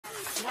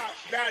top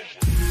gun.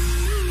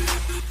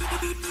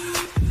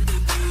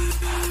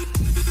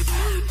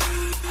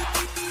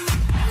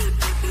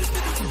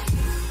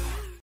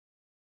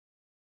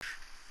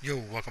 Yo,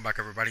 welcome back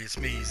everybody, it's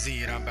me,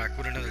 Z, and I'm back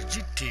with another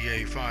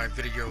GTA 5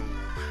 video.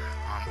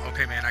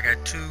 Okay man, I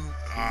got two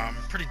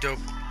pretty dope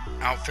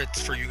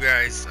outfits for you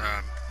guys.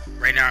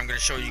 Right now I'm going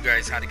to show you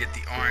guys how to get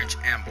the orange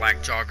and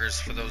black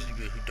joggers for those of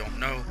you who don't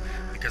know,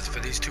 because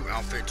for these two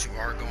outfits you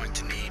are going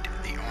to need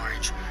the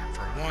orange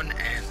for one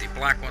and the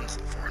black ones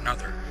for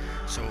another.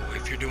 So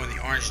if you're doing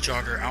the orange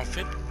jogger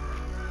outfit,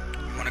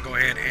 you want to go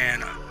ahead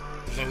and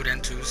load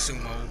into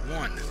Sumo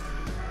 1.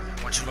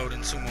 Once you load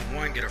in Sumo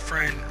 1, get a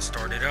friend,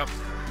 start it up.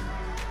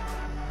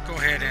 Go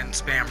ahead and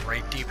spam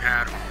right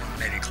D-pad on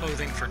illuminated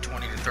clothing for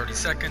 20 to 30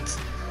 seconds.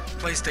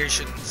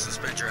 PlayStation,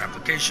 suspend your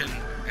application.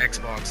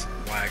 Xbox,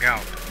 lag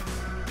out.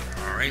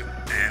 Alright,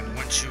 and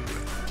once you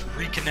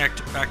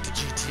reconnect back to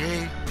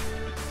GTA,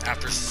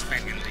 after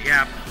suspending the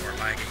app or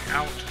lagging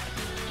out,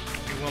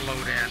 you will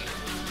load in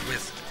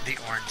with the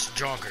orange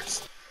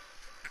joggers.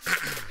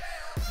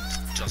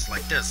 Just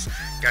like this.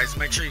 Guys,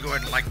 make sure you go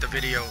ahead and like the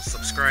video,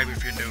 subscribe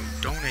if you're new,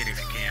 donate if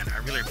you can. I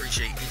really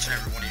appreciate each and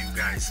every one of you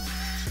guys.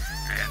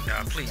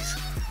 And please,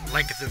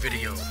 like the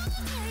video.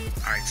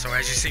 Alright, so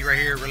as you see right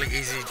here, really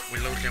easy, we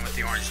loaded in with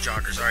the orange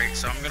joggers. Alright,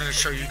 so I'm going to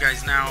show you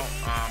guys now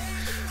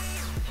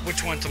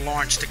which one to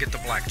launch to get the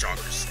black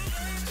joggers.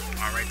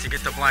 Alright, to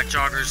get the black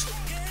joggers,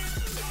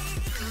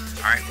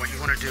 alright, what you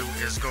want to do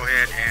is go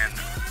ahead and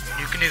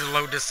you can either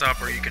load this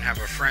up or you can have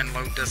a friend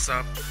load this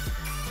up.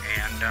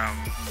 And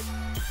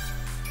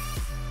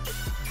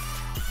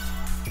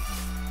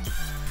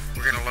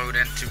we're going to load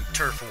into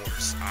Turf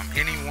Wars.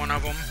 Any one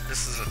of them.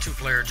 This is a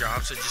two-player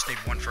job, so you just need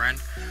one friend.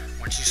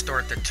 Once you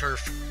start the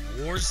Turf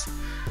Wars,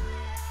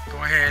 go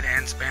ahead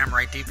and spam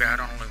right D-pad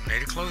on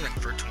illuminated clothing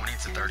for 20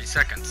 to 30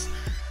 seconds.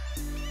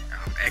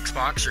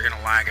 Xbox, you're going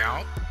to lag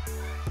out.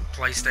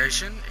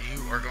 PlayStation,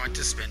 you are going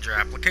to spend your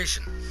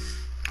application.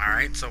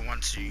 Alright, so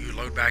once you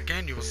load back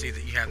in, you will see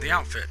that you have the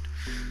outfit.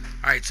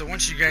 Alright, so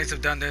once you guys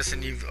have done this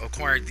and you've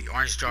acquired the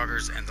orange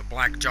joggers and the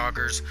black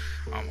joggers,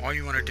 all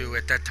you want to do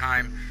at that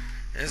time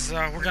is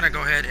we're going to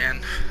go ahead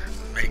and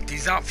make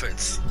these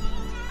outfits.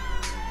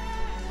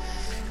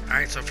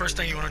 Alright, so first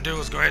thing you want to do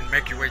is go ahead and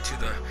make your way to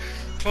the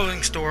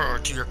clothing store or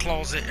to your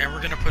closet, and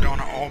we're going to put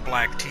on an all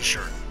black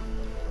t-shirt.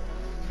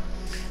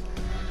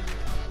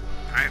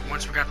 Alright,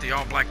 once we got the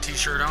all black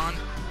t-shirt on,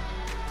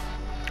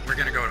 we're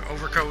going to go to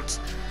overcoats,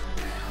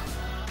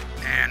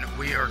 and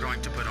we are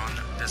going to put on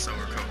this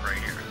overcoat right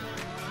here,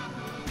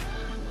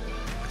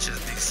 which is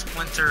the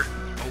Splinter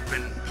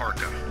Open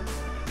Parka.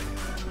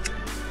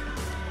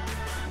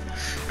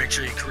 Make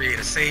sure you create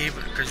a save,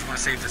 because you want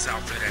to save this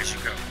outfit as you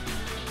go.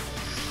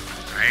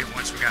 Alright,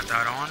 once we got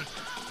that on,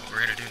 what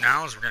we're going to do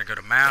now is we're going to go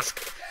to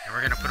mask, and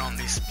we're going to put on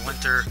the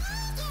Splinter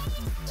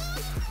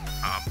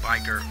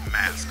biker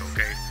mask,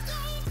 okay?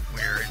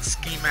 We're in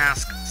ski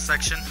mask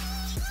section,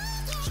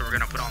 so we're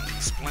going to put on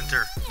the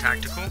Splinter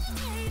tactical. And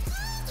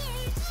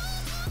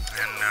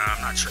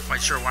I'm not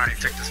quite sure why I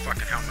didn't take this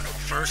fucking helmet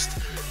off first,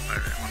 but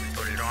let me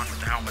put it on with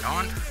the helmet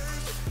on.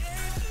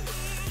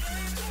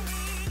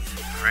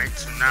 Alright,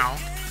 so now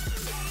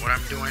what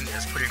I'm doing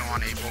is putting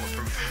on a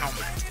bulletproof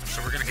helmet.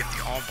 So we're going to get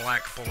the all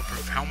black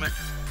bulletproof helmet.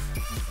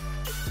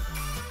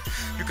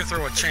 You can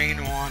throw a chain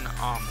on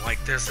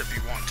like this if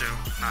you want to,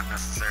 not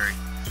necessary.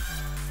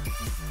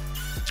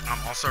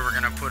 Also we're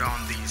going to put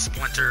on the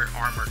Splinter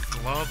armored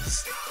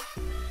gloves.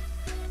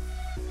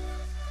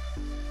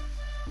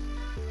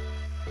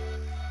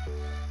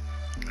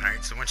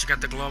 Alright, so once you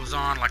got the gloves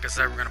on, like I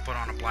said, we're going to put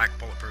on a black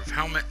bulletproof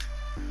helmet.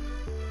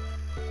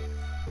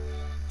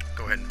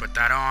 Go ahead and put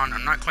that on.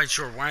 I'm not quite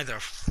sure why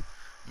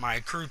my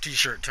crew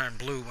t-shirt turned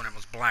blue when it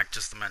was black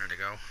just a minute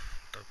ago.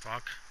 What the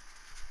fuck?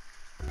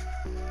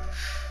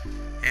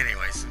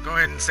 Anyways, go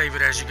ahead and save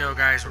it as you go,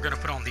 guys. We're going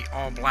to put on the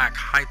all black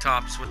high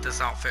tops with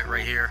this outfit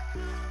right here.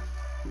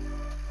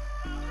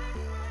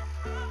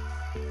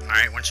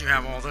 Alright, once you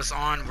have all this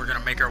on, we're going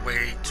to make our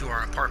way to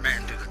our apartment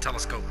and do the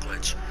telescope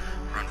glitch.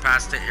 Run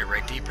past it, hit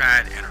right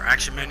D-pad, enter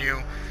action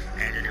menu,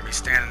 and you're going to be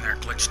standing there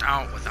glitched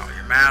out without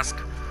your mask.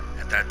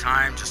 At that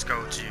time, just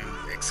go to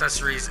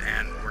accessories,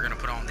 and we're going to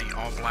put on the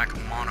all black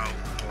mono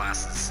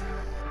glasses.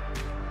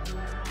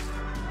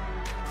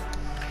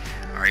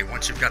 Alright,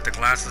 once you've got the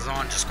glasses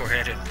on, just go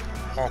ahead and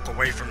walk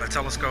away from the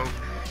telescope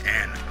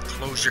and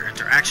close your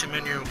interaction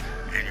menu,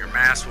 and your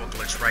mask will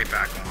glitch right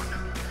back on.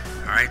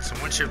 Alright, so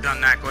once you've done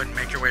that, go ahead and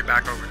make your way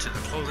back over to the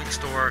clothing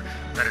store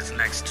that is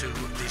next to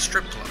the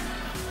strip club.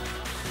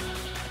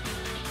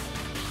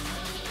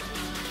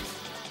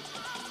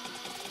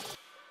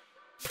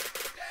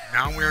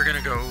 Now we're going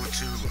to go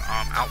to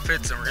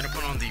outfits, and we're going to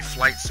put on the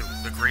flight suit,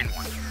 the green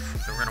one.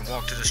 So we're going to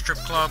walk to the strip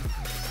club,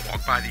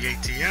 walk by the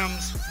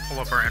ATMs, pull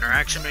up our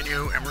interaction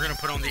menu, and we're going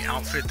to put on the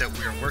outfit that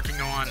we are working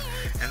on,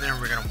 and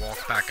then we're going to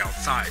walk back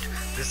outside.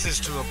 This is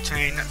to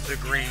obtain the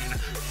green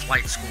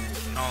flight school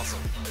nozzle.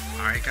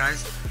 Alright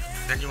guys,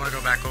 then you want to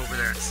go back over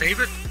there and save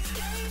it,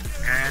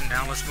 and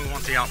now let's move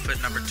on to outfit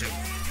number 2.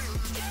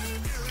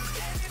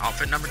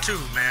 Outfit number 2,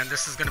 man,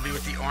 this is going to be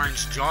with the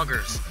orange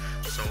joggers.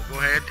 So go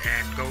ahead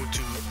and go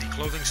to the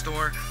clothing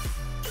store,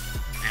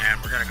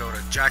 and we're going to go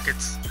to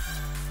jackets,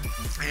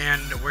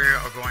 and we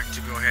are going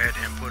to go ahead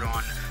and put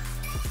on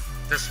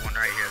this one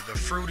right here, the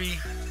fruity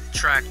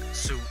track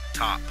suit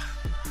top.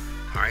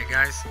 Alright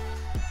guys,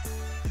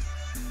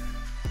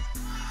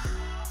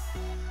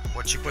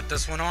 once you put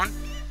this one on,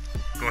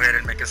 go ahead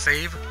and make a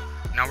save.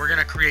 Now we're going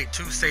to create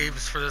 2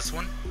 saves for this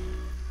one.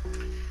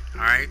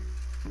 Alright,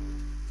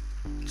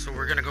 so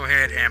we're going to go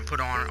ahead and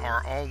put on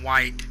our all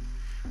white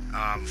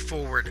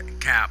forward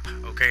cap,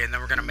 okay, and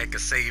then we're going to make a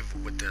save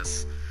with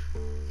this.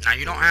 Now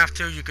you don't have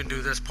to, you can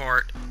do this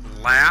part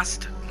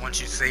last. Once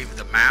you save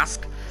the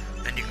mask,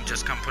 then you can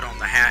just come put on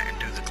the hat and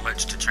do the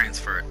glitch to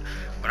transfer it.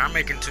 But I'm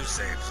making 2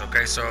 saves,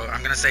 okay, so I'm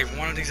going to save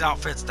one of these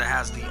outfits that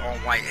has the all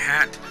white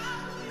hat,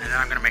 and then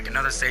I'm going to make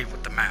another save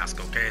with the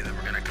mask, okay, and then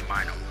we're going to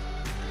combine them.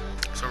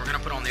 So we're going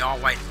to put on the all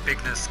white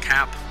bigness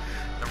cap,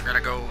 then we're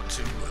going to go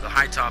to the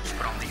high tops,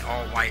 put on the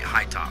all white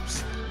high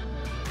tops.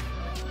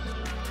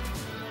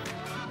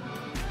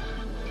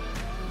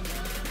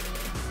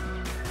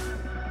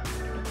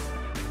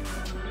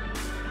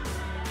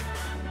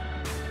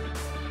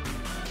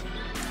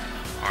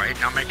 Alright,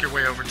 now make your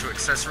way over to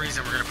accessories,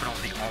 and we're going to put on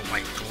the all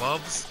white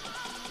gloves.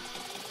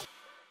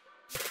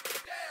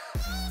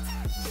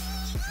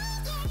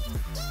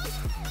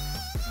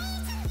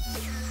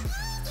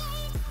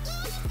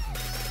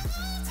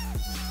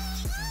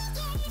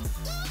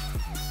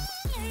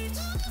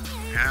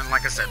 And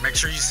like I said, make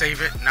sure you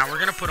save it. Now we're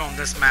going to put on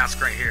this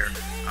mask right here.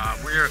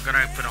 We are going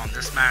to put on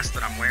this mask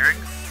that I'm wearing.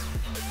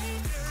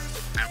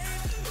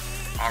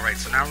 Alright,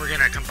 so now we're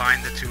going to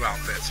combine the 2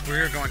 outfits.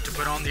 We're going to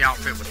put on the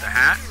outfit with the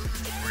hat.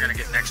 We're going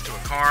to get next to a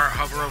car,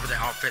 hover over the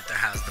outfit that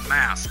has the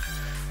mask.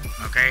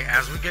 Okay,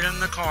 as we get in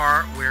the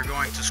car, we're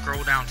going to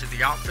scroll down to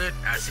the outfit.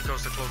 As he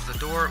goes to close the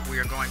door, we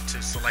are going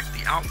to select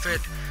the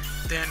outfit,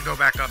 then go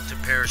back up to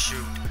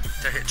parachute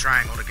to hit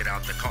triangle to get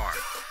out the car.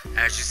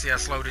 As you see, I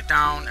slowed it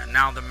down, and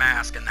now the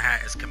mask and the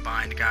hat is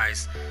combined,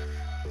 guys.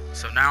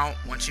 So now,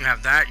 once you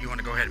have that, you want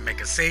to go ahead and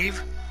make a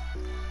save.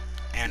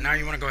 And now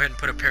you want to go ahead and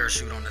put a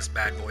parachute on this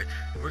bad boy.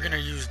 We're going to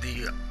use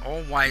the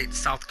all white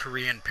South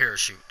Korean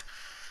parachute.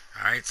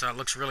 Alright, so it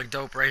looks really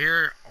dope right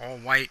here. All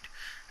white,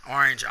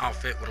 orange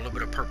outfit with a little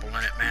bit of purple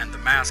in it, man. The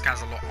mask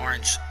has a little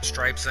orange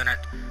stripes in it.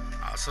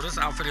 So this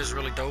outfit is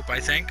really dope, I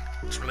think.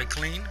 It's really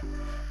clean.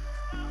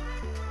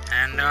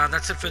 And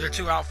that's it for the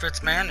 2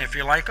 outfits, man. If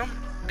you like them,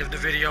 give the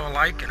video a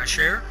like and a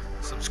share.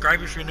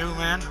 Subscribe if you're new,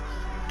 man.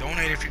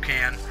 Donate if you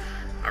can.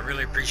 I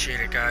really appreciate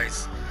it,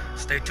 guys.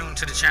 Stay tuned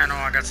to the channel.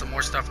 I got some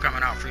more stuff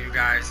coming out for you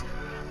guys.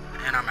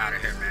 And I'm out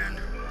of here, man.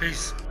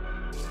 Peace.